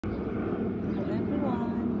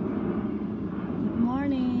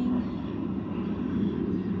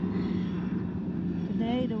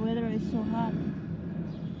so hot.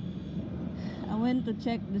 I went to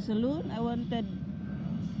check the salon. I wanted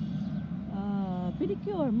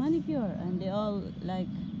pedicure, manicure, and they all like,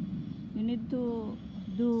 you need to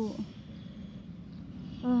do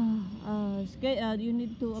you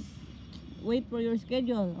need to wait for your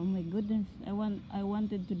schedule. Oh my goodness, I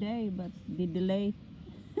wanted today, but the delay.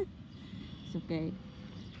 It's okay,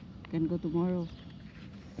 can go tomorrow.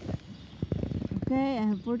 Okay, I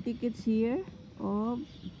have 4 tickets here of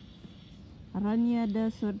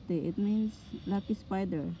Aranha sorte. It means lucky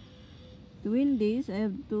spider. To win this, I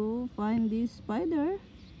have to find this spider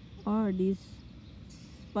or this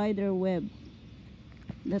spider web.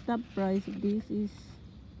 The top price of this is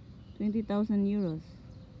 20,000 euros.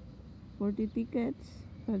 40 tickets,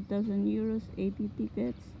 5,000 euros, 80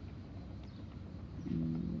 tickets,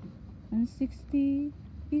 160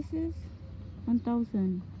 pieces,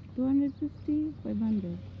 1,000, 250,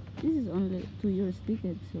 500. This is only 2 euros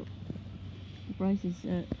ticket, so the price is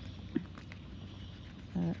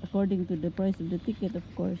according to the price of the ticket, of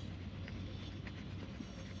course.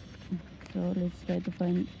 So let's try to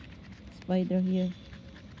find spider here.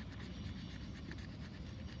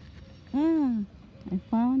 I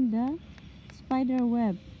found the spider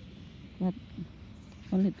web, but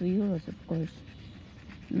only 2 euros, of course,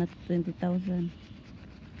 not 20,000.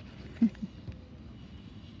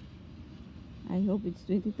 I hope it's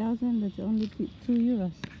 20,000. That's only 2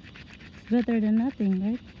 euros. It's better than nothing,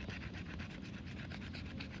 right?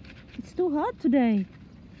 It's too hot today.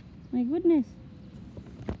 My goodness.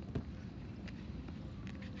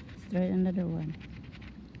 Let's try another one.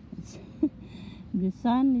 The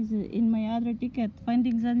sun is in my other ticket.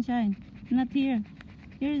 Finding sunshine. Not here.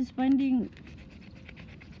 Here is finding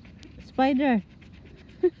spider.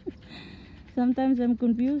 Sometimes I'm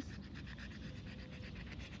confused.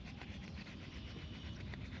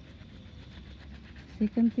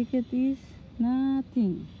 Second ticket is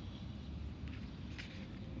nothing.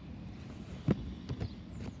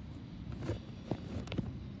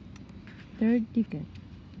 Third ticket.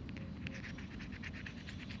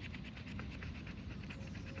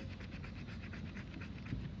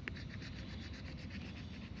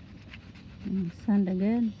 Sun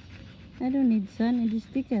again. I don't need sun in this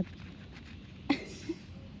ticket.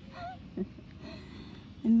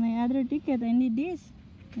 In my other ticket I need this,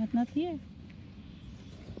 but not here.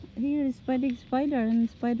 Here is finding spider and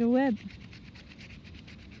spider web.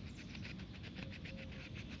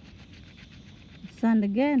 Sun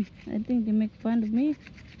again. I think they make fun of me.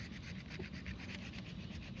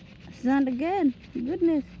 Sun again.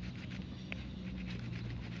 Goodness.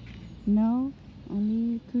 No,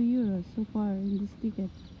 only 2 euros so far in this ticket.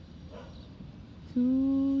 2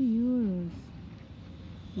 euros.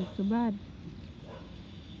 Not so bad.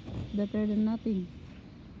 Better than nothing.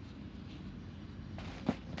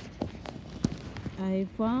 I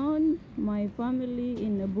found my family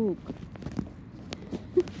in a book.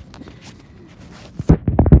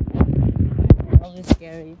 Always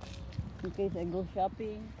scary. In case I go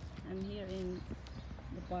shopping, I'm here in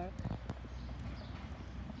the park.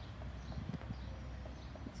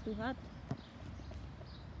 It's too hot.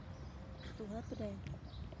 It's too hot today.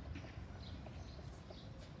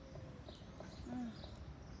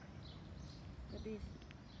 Look at this.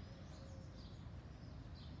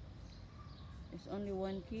 There's only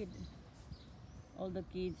one kid. All the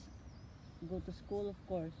kids go to school, of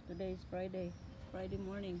course. Today is Friday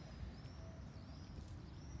morning.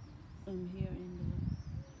 I'm here in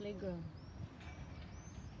the playground.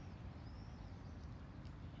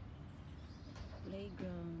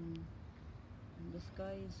 And the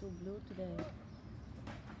sky is so blue today.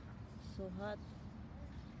 So hot.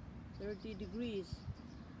 30 degrees.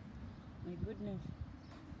 My goodness.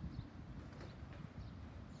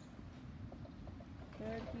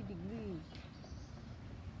 30 degrees.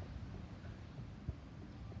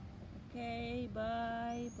 Okay,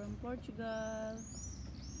 bye from Portugal.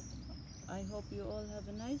 I hope you all have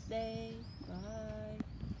a nice day. Bye.